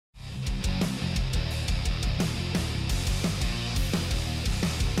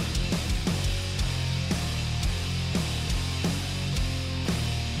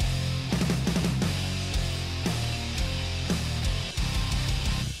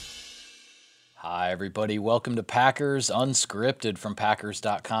Hi, everybody. Welcome to Packers Unscripted from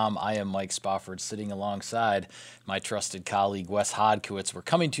Packers.com. I am Mike Spofford, sitting alongside my trusted colleague, Wes Hodkiewicz. We're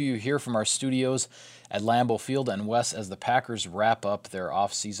coming to you here from our studios at Lambeau Field. And Wes, as the Packers wrap up their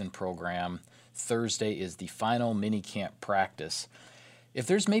offseason program, Thursday is the final minicamp practice. If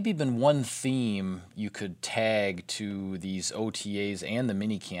there's maybe been one theme you could tag to these OTAs and the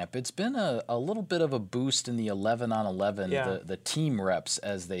minicamp, it's been a little bit of a boost in the 11 on 11, the team reps,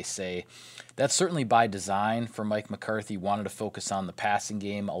 as they say. That's certainly by design for Mike McCarthy. Wanted to focus on the passing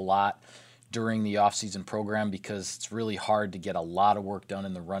game a lot during the offseason program because it's really hard to get a lot of work done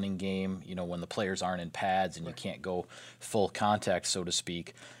in the running game, you know, when the players aren't in pads and you can't go full contact, so to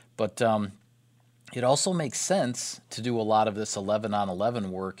speak. But it also makes sense to do a lot of this 11 on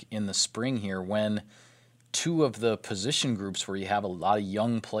 11 work in the spring here when two of the position groups where you have a lot of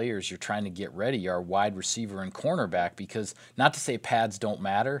young players you're trying to get ready are wide receiver and cornerback, because not to say pads don't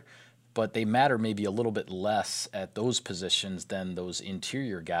matter, but they matter maybe a little bit less at those positions than those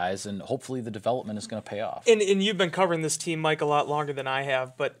interior guys, and hopefully the development is going to pay off. And you've been covering this team, Mike, a lot longer than I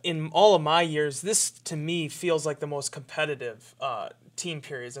have, but in all of my years, this to me feels like the most competitive team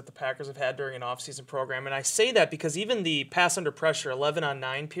periods that the Packers have had during an offseason program. And I say that because even the pass under pressure 11 on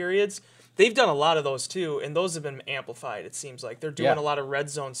 9 periods, they've done a lot of those too, and those have been amplified, it seems like. They're doing a lot of red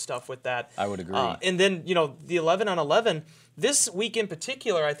zone stuff with that. I would agree. And then, you know, the 11 on 11, this week in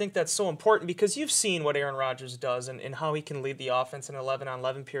particular, I think that's so important because you've seen what Aaron Rodgers does and how he can lead the offense in an 11 on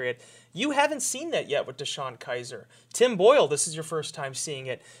 11 period. You haven't seen that yet with DeShone Kizer. Tim Boyle, this is your first time seeing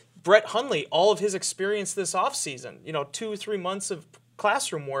it. Brett Hundley, all of his experience this offseason, 2-3 months of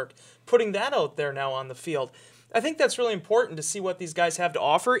classroom work, putting that out there now on the field. I think that's really important to see what these guys have to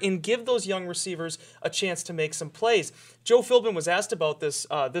offer and give those young receivers a chance to make some plays. Joe Philbin was asked about this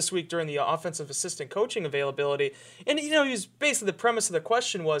this week during the offensive assistant coaching availability. And, he was basically the premise of the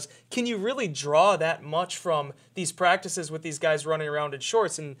question was, can you really draw that much from these practices with these guys running around in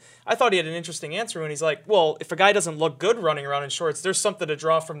shorts? And I thought he had an interesting answer when he's like, well, if a guy doesn't look good running around in shorts, there's something to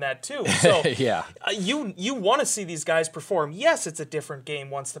draw from that too. So yeah. You want to see these guys perform. Yes, it's a different game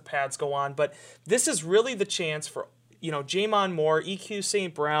once the pads go on, but this is really the chance for J'Mon Moore, EQ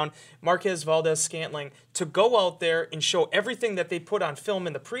St. Brown, Marquez Valdez-Scantling to go out there and show everything that they put on film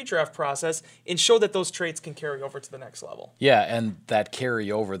in the pre-draft process and show that those traits can carry over to the next level. Yeah, and that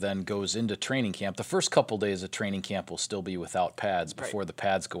carryover then goes into training camp. The first couple days of training camp will still be without pads before the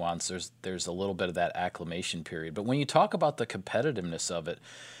pads go on, so there's a little bit of that acclimation period. But when you talk about the competitiveness of it,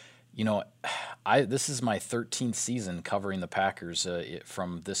 this is my 13th season covering the Packers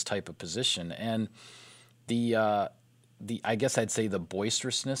from this type of position, and I guess I'd say the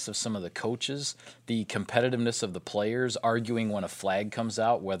boisterousness of some of the coaches, the competitiveness of the players, arguing when a flag comes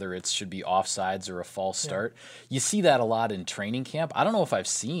out, whether it should be offsides or a false start. You see that a lot in training camp. I don't know if I've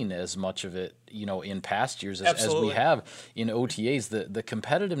seen as much of it, in past years as we have in OTAs. The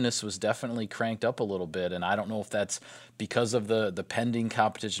competitiveness was definitely cranked up a little bit, and I don't know if that's because of the pending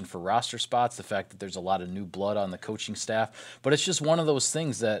competition for roster spots, the fact that there's a lot of new blood on the coaching staff, but it's just one of those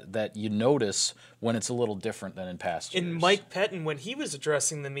things that you notice when it's a little different than in past years. And Mike Pettin, when he was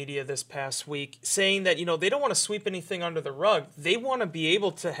addressing the media this past week, saying that, they don't want to sweep anything under the rug. They want to be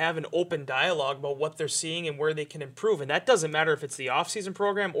able to have an open dialogue about what they're seeing and where they can improve. And that doesn't matter if it's the offseason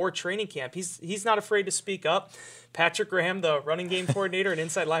program or training camp. He's not afraid to speak up. Patrick Graham, the running game coordinator and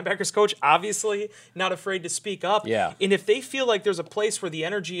inside linebackers coach, obviously not afraid to speak up. Yeah. And if they feel like there's a place where the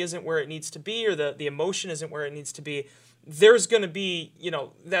energy isn't where it needs to be or the emotion isn't where it needs to be, there's going to be,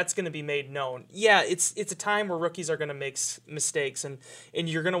 that's going to be made known. Yeah, it's a time where rookies are going to make mistakes, and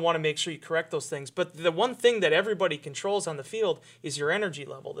you're going to want to make sure you correct those things. But the one thing that everybody controls on the field is your energy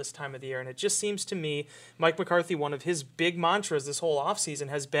level this time of the year. And it just seems to me, Mike McCarthy, one of his big mantras this whole offseason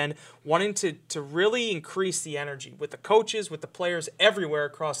has been wanting to really increase the energy with the coaches, with the players everywhere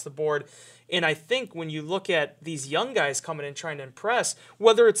across the board. And I think when you look at these young guys coming in trying to impress,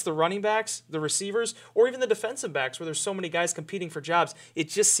 whether it's the running backs, the receivers, or even the defensive backs where there's so many guys competing for jobs, it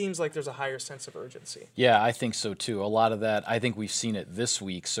just seems like there's a higher sense of urgency. Yeah, I think so too. A lot of that, I think we've seen it this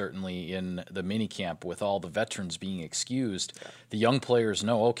week, certainly in the minicamp with all the veterans being excused. Yeah. The young players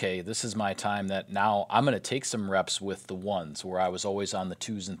know, okay, this is my time that now I'm going to take some reps with the ones where I was always on the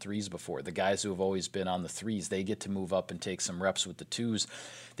 2s and 3s before. The guys who have always been on the 3s, they get to move up and take some reps with the 2s.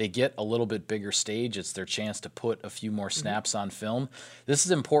 They get a little bit bigger stage. It's their chance to put a few more snaps on film. This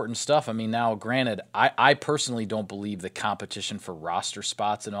is important stuff. I mean, now, granted, I personally don't believe the competition for roster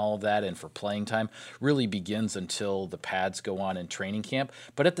spots and all of that and for playing time really begins until the pads go on in training camp.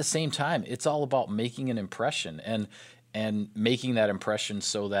 But at the same time, it's all about making an impression and making that impression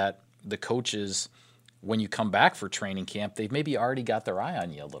so that the coaches when you come back for training camp, they've maybe already got their eye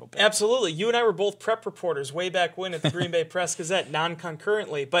on you a little bit. Absolutely. You and I were both prep reporters way back when at the Green Bay Press-Gazette,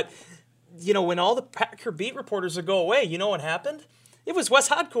 non-concurrently. But, when all the Packer beat reporters would go away, you know what happened? It was Wes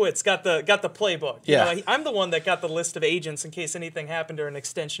Hodkiewicz got the playbook. I'm the one that got the list of agents in case anything happened or an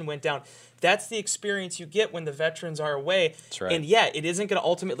extension went down. That's the experience you get when the veterans are away. That's right. And, it isn't going to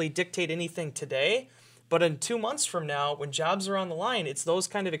ultimately dictate anything today. But in 2 months from now, when jobs are on the line, it's those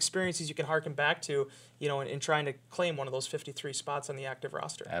kind of experiences you can harken back to, in trying to claim one of those 53 spots on the active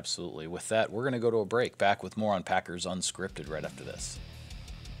roster. Absolutely. With that, we're going to go to a break. Back with more on Packers Unscripted right after this.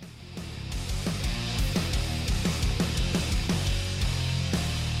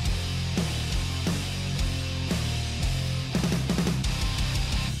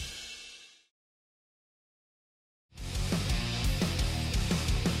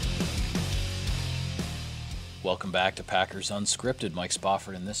 Welcome back to Packers Unscripted. Mike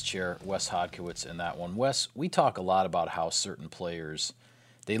Spofford in this chair, Wes Hodkiewicz in that one. Wes, we talk a lot about how certain players,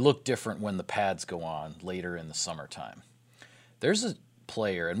 they look different when the pads go on later in the summertime. There's a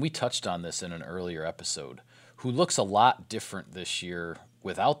player, and we touched on this in an earlier episode, who looks a lot different this year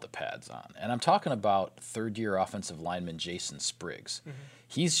without the pads on. And I'm talking about third-year offensive lineman Jason Spriggs. Mm-hmm.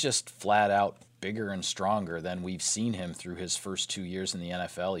 He's just flat out bigger and stronger than we've seen him through his first 2 years in the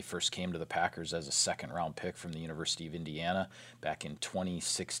NFL. He first came to the Packers as a second-round pick from the University of Indiana back in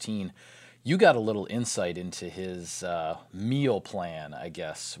 2016. You got a little insight into his meal plan, I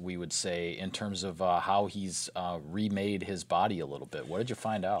guess we would say, in terms of how he's remade his body a little bit. What did you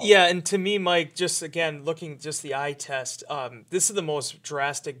find out? Yeah, and to me, Mike, just again, looking just the eye test, this is the most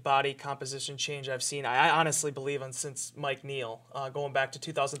drastic body composition change I've seen, I honestly believe, since Mike Neal, going back to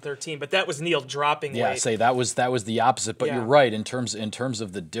 2013. But that was Neal dropping weight. Yeah, say that was the opposite. But You're right, in terms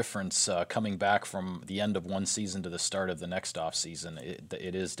of the difference coming back from the end of one season to the start of the next offseason,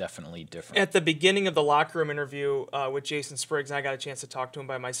 it is definitely different. At the beginning of the locker room interview with Jason Spriggs, and I got a chance to talk to him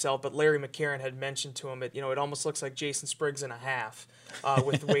by myself, but Larry McCarron had mentioned to him, it almost looks like Jason Spriggs and a half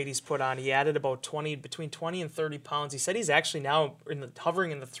with the weight he's put on. He added about between 20 and 30 pounds. He said he's actually now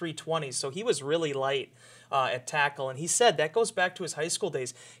hovering in the 320s, so he was really light at tackle. And he said that goes back to his high school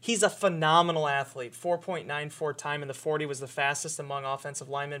days. He's a phenomenal athlete. 4.94 time in the 40 was the fastest among offensive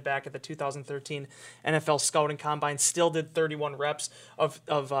linemen back at the 2013 NFL Scouting Combine. Still did 31 reps of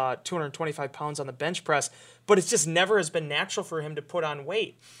 225 pounds on the bench press. But it just never has been natural for him to put on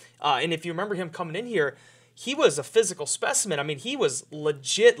weight. And if you remember him coming in here, he was a physical specimen. I mean, he was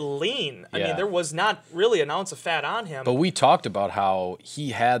legit lean. I mean, there was not really an ounce of fat on him. But we talked about how he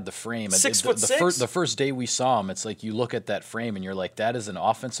had the frame. 6'6". The first day we saw him, it's like you look at that frame and you're like, that is an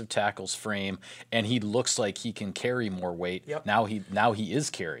offensive tackle's frame, and he looks like he can carry more weight. Yep. Now he is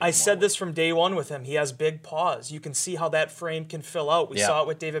carrying. I said this from day one with him. He has big paws. You can see how that frame can fill out. We saw it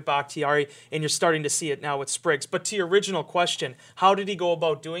with David Bakhtiari, and you're starting to see it now with Spriggs. But to your original question, how did he go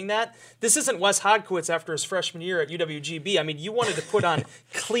about doing that? This isn't Wes Hodkiewicz after his freshman year at UWGB. I mean, you wanted to put on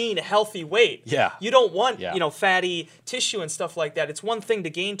clean, healthy weight. Yeah. You don't want, fatty tissue and stuff like that. It's one thing to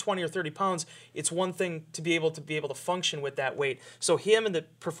gain 20 or 30 pounds. It's one thing to be able to function with that weight. So him and the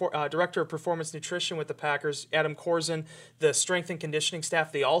director of performance nutrition with the Packers, Adam Corzin, the strength and conditioning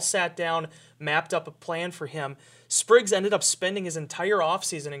staff, they all sat down, mapped up a plan for him. Spriggs ended up spending his entire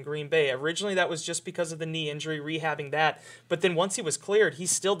offseason in Green Bay. Originally, that was just because of the knee injury, rehabbing that. But then once he was cleared, he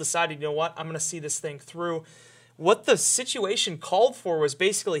still decided, you know what, I'm going to see this thing through. What the situation called for was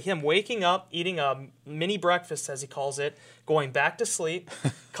basically him waking up, eating a mini breakfast, as he calls it, going back to sleep,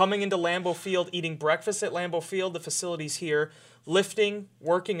 coming into Lambeau Field, eating breakfast at Lambeau Field, the facilities here, lifting,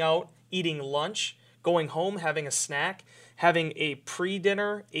 working out, eating lunch, going home, having a snack, having a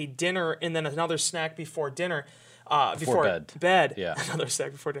pre-dinner, a dinner, and then another snack before dinner. Before bed. Yeah. Another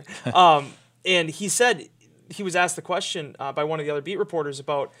snack before dinner. And he said, he was asked the question by one of the other beat reporters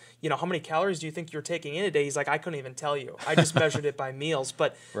about, how many calories do you think you're taking in a day? He's like, I couldn't even tell you. I just measured it by meals.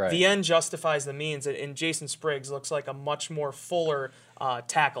 But the end justifies the means, and Jason Spriggs looks like a much more fuller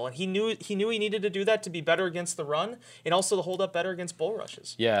tackle. And he knew he needed to do that to be better against the run and also to hold up better against bull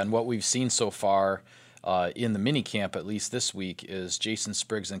rushes. Yeah, and what we've seen so far in the minicamp, at least this week, is Jason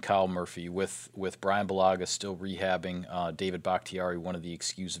Spriggs and Kyle Murphy with Brian Bulaga still rehabbing, David Bakhtiari, one of the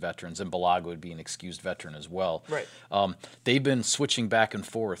excused veterans, and Bulaga would be an excused veteran as well. Right. They've been switching back and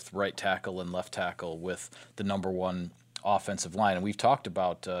forth, right tackle and left tackle, with the number one offensive line. And we've talked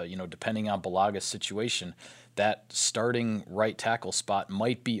about, depending on Bulaga's situation, that starting right tackle spot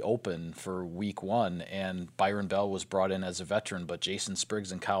might be open for week 1, and Byron Bell was brought in as a veteran, but Jason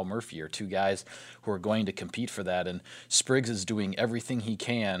Spriggs and Kyle Murphy are two guys who are going to compete for that, and Spriggs is doing everything he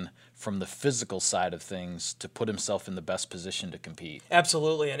can from the physical side of things to put himself in the best position to compete.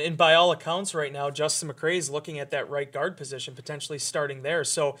 Absolutely. And by all accounts right now, Justin McCray is looking at that right guard position, potentially starting there.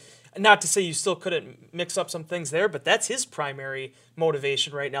 So not to say you still couldn't mix up some things there, but that's his primary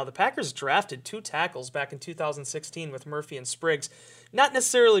motivation right now. The Packers drafted 2 tackles back in 2016 with Murphy and Spriggs. Not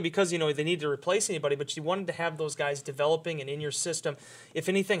necessarily because, they needed to replace anybody, but you wanted to have those guys developing and in your system if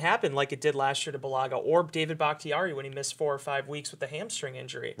anything happened like it did last year to Bulaga or David Bakhtiari when he missed 4 or 5 weeks with the hamstring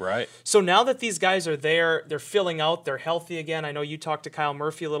injury. Right. So now that these guys are there, they're filling out, they're healthy again. I know you talked to Kyle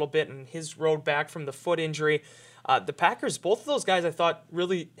Murphy a little bit and his road back from the foot injury. The Packers, both of those guys I thought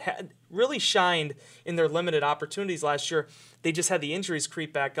really shined in their limited opportunities last year. They just had the injuries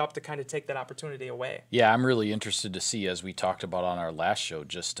creep back up to kind of take that opportunity away. Yeah, I'm really interested to see, as we talked about on our last show,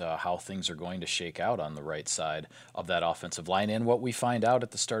 just how things are going to shake out on the right side of that offensive line and what we find out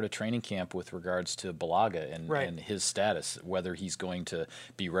at the start of training camp with regards to Bulaga and his status, whether he's going to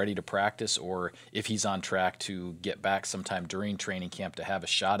be ready to practice or if he's on track to get back sometime during training camp to have a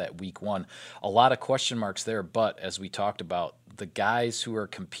shot at week 1. A lot of question marks there, but as we talked about, the guys who are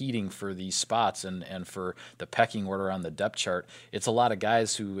competing for these spots and for the pecking order on the depth chart, it's a lot of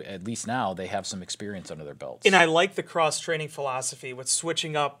guys who, at least now, they have some experience under their belts. And I like the cross-training philosophy with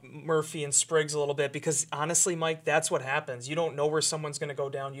switching up Murphy and Spriggs a little bit because, honestly, Mike, that's what happens. You don't know where someone's going to go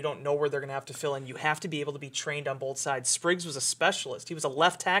down. You don't know where they're going to have to fill in. You have to be able to be trained on both sides. Spriggs was a specialist. He was a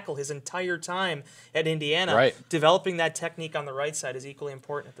left tackle his entire time at Indiana. Right. Developing that technique on the right side is equally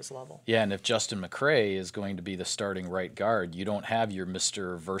important at this level. Yeah, and if Justin McCray is going to be the starting right guard, you don't have your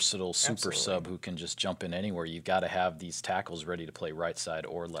Mr. Versatile super sub who can just jump in anywhere. You've got to have these tackles ready to play right side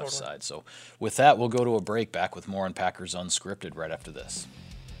or left side. So with that, we'll go to a break. Back with more on Packers Unscripted right after this.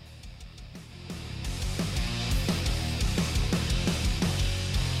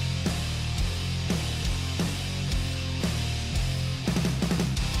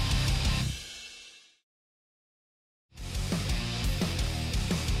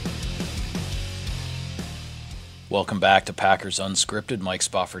 Welcome back to Packers Unscripted. Mike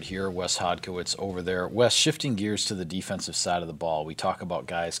Spofford here, Wes Hodkiewicz over there. Wes, shifting gears to the defensive side of the ball, we talk about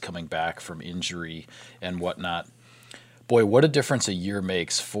guys coming back from injury and whatnot. Boy, what a difference a year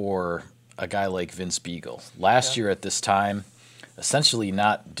makes for a guy like Vince Biegel. Last year at this time, essentially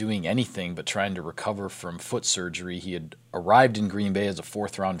not doing anything but trying to recover from foot surgery. He had arrived in Green Bay as a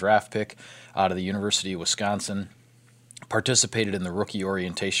 4th-round draft pick out of the University of Wisconsin. Participated in the rookie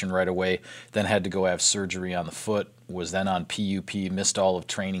orientation right away, then had to go have surgery on the foot, was then on PUP, missed all of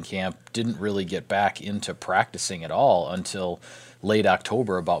training camp, didn't really get back into practicing at all until late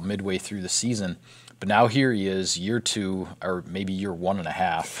October, about midway through the season. But now here he is, year 2, or maybe year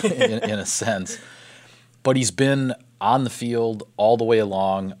 1.5 in a sense. But he's been on the field all the way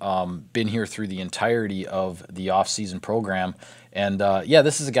along, been here through the entirety of the offseason program. And,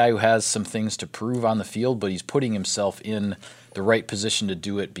 this is a guy who has some things to prove on the field, but he's putting himself in the right position to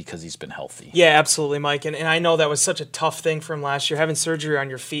do it because he's been healthy. Yeah, absolutely, Mike. And I know that was such a tough thing for him last year. Having surgery on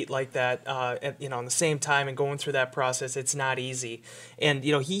your feet like that, in the same time and going through that process, it's not easy. And,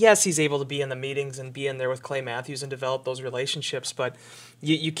 he's able to be in the meetings and be in there with Clay Matthews and develop those relationships, but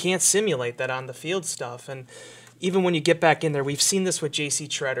you can't simulate that on the field stuff. And even when you get back in there, we've seen this with J.C.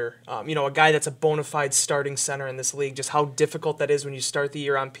 Treader, a guy that's a bona fide starting center in this league, just how difficult that is when you start the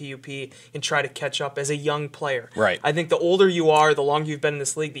year on PUP and try to catch up as a young player. Right. I think the older you are, the longer you've been in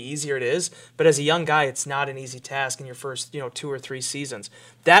this league, the easier it is. But as a young guy, it's not an easy task in your first, 2 or 3 seasons.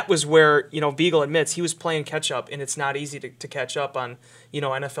 That was where, Biegel admits he was playing catch up, and it's not easy to catch up on,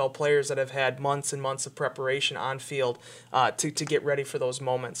 NFL players that have had months and months of preparation on field to get ready for those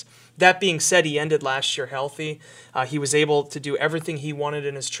moments. That being said, he ended last year healthy. He was able to do everything he wanted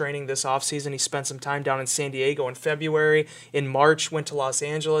in his training this offseason. He spent some time down in San Diego in February. In March, went to Los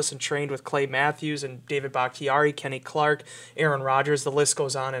Angeles and trained with Clay Matthews and David Bakhtiari, Kenny Clark, Aaron Rodgers. The list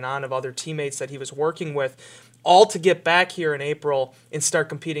goes on and on of other teammates that he was working with, all to get back here in April and start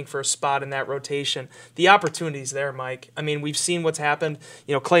competing for a spot in that rotation. The opportunity's there, Mike. I mean, we've seen what's happened.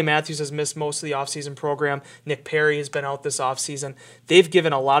 Clay Matthews has missed most of the offseason program. Nick Perry has been out this offseason. They've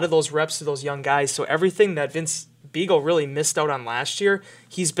given a lot of those reps to those young guys, so everything that Vince Biegel really missed out on last year,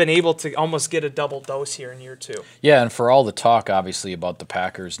 he's been able to almost get a double dose here in year 2. Yeah, and for all the talk, obviously, about the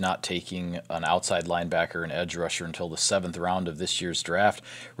Packers not taking an outside linebacker and edge rusher until the 7th round of this year's draft,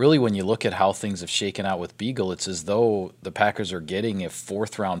 really when you look at how things have shaken out with Biegel, it's as though the Packers are getting a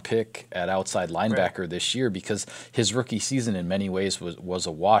 4th-round pick at outside linebacker this year because his rookie season in many ways was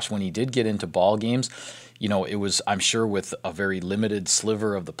a wash. When he did get into ball games, it was, I'm sure, with a very limited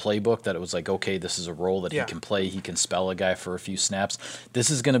sliver of the playbook that it was like, okay, this is a role that he can play. He can spell a guy for a few snaps. This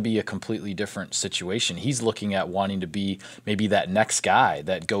is going to be a completely different situation. He's looking at wanting to be maybe that next guy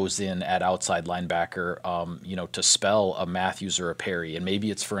that goes in at outside linebacker, to spell a Matthews or a Perry. And maybe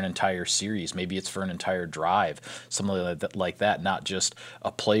it's for an entire series. Maybe it's for an entire drive, something like that, not just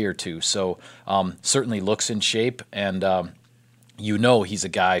a play or two. So certainly looks in shape, and he's a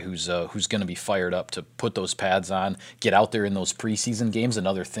guy who's going to be fired up to put those pads on, get out there in those preseason games.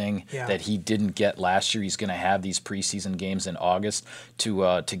 Another thing that he didn't get last year, he's going to have these preseason games in August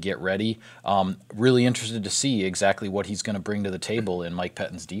to get ready. Really interested to see exactly what he's going to bring to the table in Mike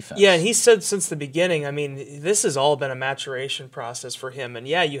Pettine's defense. Yeah, and he said since the beginning, I mean, this has all been a maturation process for him. And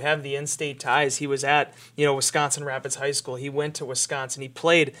yeah, you have the in-state ties. He was at Wisconsin Rapids High School. He went to Wisconsin. He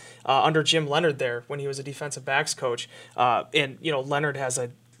played under Jim Leonard there when he was a defensive backs coach. And Leonard has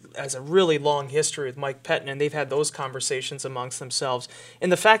a really long history with Mike Pettine, and they've had those conversations amongst themselves. And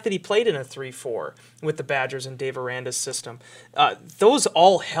the fact that he played in a 3-4 with the Badgers and Dave Aranda's system, those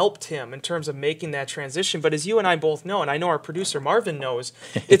all helped him in terms of making that transition. But as you and I both know, and I know our producer Marvin knows,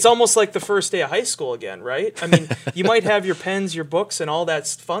 it's almost like the first day of high school again, right? I mean, you might have your pens, your books, and all that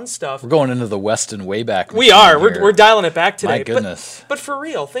fun stuff. We're going into the Weston Wayback. We are. We're dialing it back today. My goodness. But for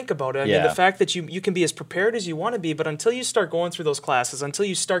real, think about it. I mean, the fact that you can be as prepared as you want to be, but until you start going through those classes, until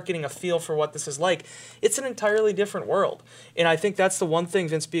you start getting a feel for what this is like, it's an entirely different world. And I think that's the one thing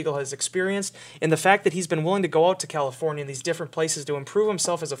Vince Biegel has experienced, and the fact that he's been willing to go out to California and these different places to improve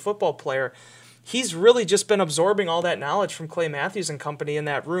himself as a football player. He's really just been absorbing all that knowledge from Clay Matthews and company in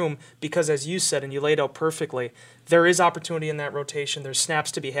that room because, as you said, and you laid out perfectly, there is opportunity in that rotation. There's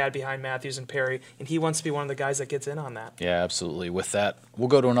snaps to be had behind Matthews and Perry, and he wants to be one of the guys that gets in on that. Yeah, absolutely. With that, we'll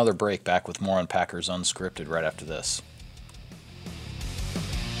go to another break, back with more on Packers Unscripted right after this.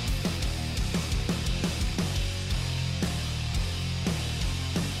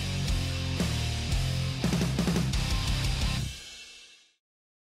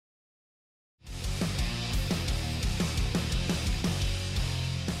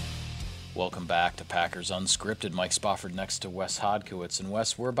 Welcome back to Packers Unscripted. Mike Spofford next to Wes Hodkiewicz. And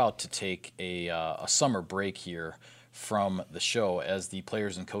Wes, we're about to take a summer break here from the show as the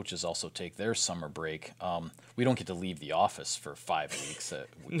players and coaches also take their summer break. We don't get to leave the office for 5 weeks.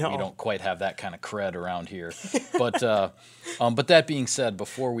 No. We don't quite have that kind of cred around here. But that being said,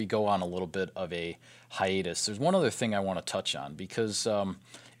 before we go on a little bit of a hiatus, there's one other thing I want to touch on because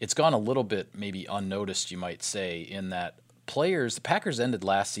it's gone a little bit maybe unnoticed, you might say, in that the Packers ended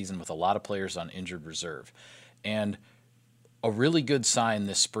last season with a lot of players on injured reserve. And a really good sign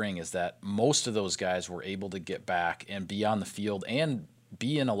this spring is that most of those guys were able to get back and be on the field and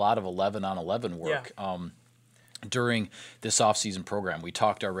be in a lot of 11-on-11 work during this offseason program. We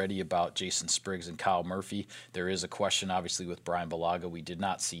talked already about Jason Spriggs and Kyle Murphy. There is a question, obviously, with Brian Bulaga. We did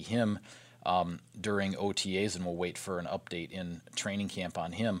not see him during OTAs, and we'll wait for an update in training camp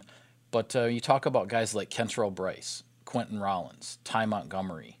on him. But you talk about guys like Kentrell Bryce, Quentin Rollins, Ty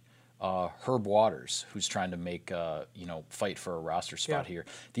Montgomery, Herb Waters, who's trying to make fight for a roster spot here.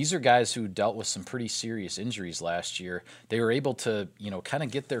 These are guys who dealt with some pretty serious injuries last year. They were able to kind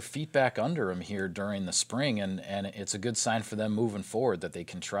of get their feet back under them here during the spring, and it's a good sign for them moving forward that they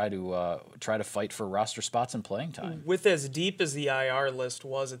can try to fight for roster spots and playing time. With as deep as the IR list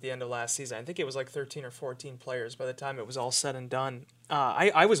was at the end of last season, I think it was like 13 or 14 players by the time it was all said and done.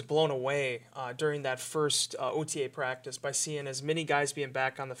 I was blown away during that first OTA practice by seeing as many guys being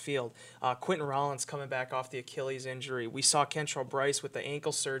back on the field. Quentin Rollins coming back off the Achilles injury. We saw Kentrell Bryce with the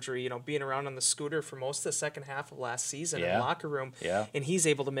ankle surgery, being around on the scooter for most of the second half of last season in the locker room, and he's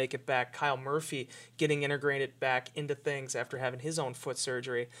able to make it back. Kyle Murphy getting integrated back into things after having his own foot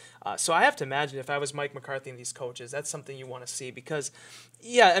surgery. So I have to imagine if I was Mike McCarthy and these coaches, that's something you want to see because,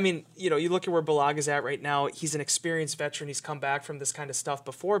 I mean, you look at where Bulaga's at right now. He's an experienced veteran. He's come back from this kind of stuff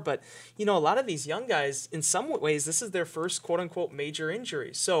before, but a lot of these young guys, in some ways, this is their first quote-unquote major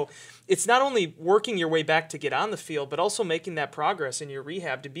injury. So it's not only working your way back to get on the field, but also making that progress in your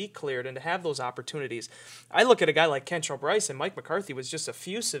rehab to be cleared and to have those opportunities. I look at a guy like Kentrell Bryce, and Mike McCarthy was just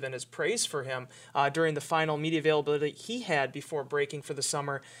effusive in his praise for him during the final media availability he had before breaking for the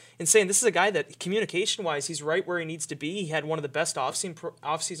summer, and saying this is a guy that communication-wise, he's right where he needs to be. He had one of the best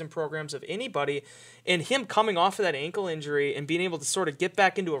off-season programs of anybody, and him coming off of that ankle injury and being able to sort of get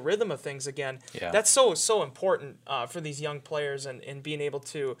back into a rhythm of things again, that's so important for these young players and being able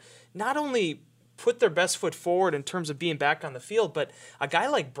to not only put their best foot forward in terms of being back on the field. But a guy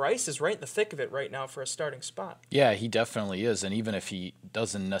like Bryce is right in the thick of it right now for a starting spot. Yeah, he definitely is. And even if he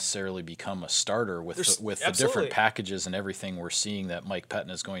doesn't necessarily become a starter with the different packages and everything we're seeing that Mike Pettine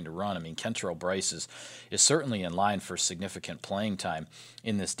is going to run, I mean, Kentrell Bryce is certainly in line for significant playing time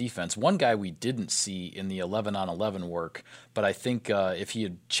in this defense. One guy we didn't see in the 11-on-11 work, but I think if he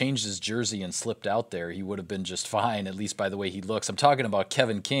had changed his jersey and slipped out there, he would have been just fine, at least by the way he looks. I'm talking about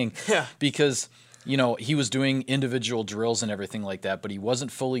Kevin King, because he was doing individual drills and everything like that, but he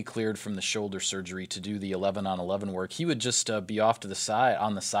wasn't fully cleared from the shoulder surgery to do the 11-on-11 work. He would just be off to the side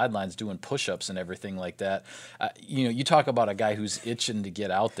on the sidelines doing push-ups and everything like that. You talk about a guy who's itching to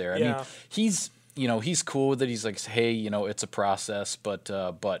get out there. I mean, he's cool with it. He's like, hey, it's a process,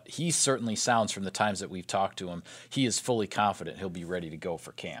 but he certainly sounds from the times that we've talked to him, he is fully confident he'll be ready to go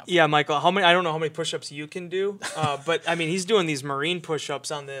for camp. Yeah, Michael, I don't know how many push-ups you can do, but I mean, he's doing these Marine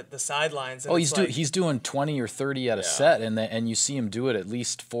push-ups on the sidelines. Oh, he's doing 20 or 30 at a set, and you see him do it at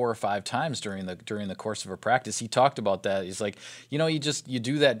least 4 or 5 times during the course of a practice. He talked about that. He's like, you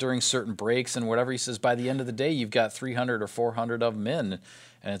do that during certain breaks and whatever. He says by the end of the day, you've got 300 or 400 of them in.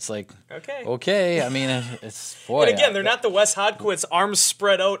 And it's like, okay. I mean, it's, boy. And again, they're not the Wes Hodkiewicz arms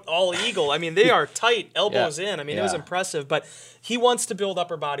spread out all eagle. I mean, they are tight, elbows in. I mean, it was impressive. But he wants to build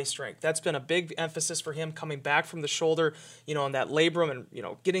upper body strength. That's been a big emphasis for him coming back from the shoulder, and that labrum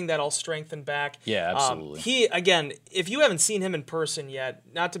and, getting that all strengthened back. Yeah, absolutely. He, again, if you haven't seen him in person yet,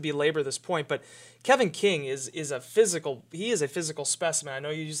 not to belabor this point, but Kevin King is a physical specimen. I know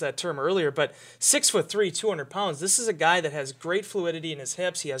you used that term earlier, but 6'3", 200 pounds. This is a guy that has great fluidity in his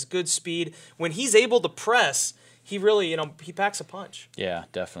hips. He has good speed. When he's able to press, he really, he packs a punch. Yeah,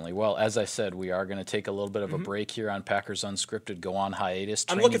 definitely. Well, as I said, we are going to take a little bit of a break here on Packers Unscripted, go on hiatus.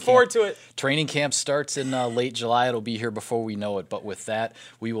 I'm looking forward to it. Training camp starts in late July. It'll be here before we know it. But with that,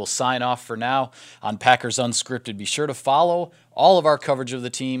 we will sign off for now on Packers Unscripted. Be sure to follow all of our coverage of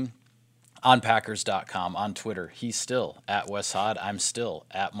the team on Packers.com, on Twitter. He's still at Wes Hod. I'm still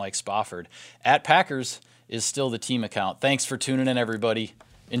at Mike Spofford. At Packers is still the team account. Thanks for tuning in, everybody.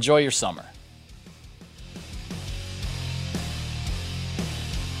 Enjoy your summer.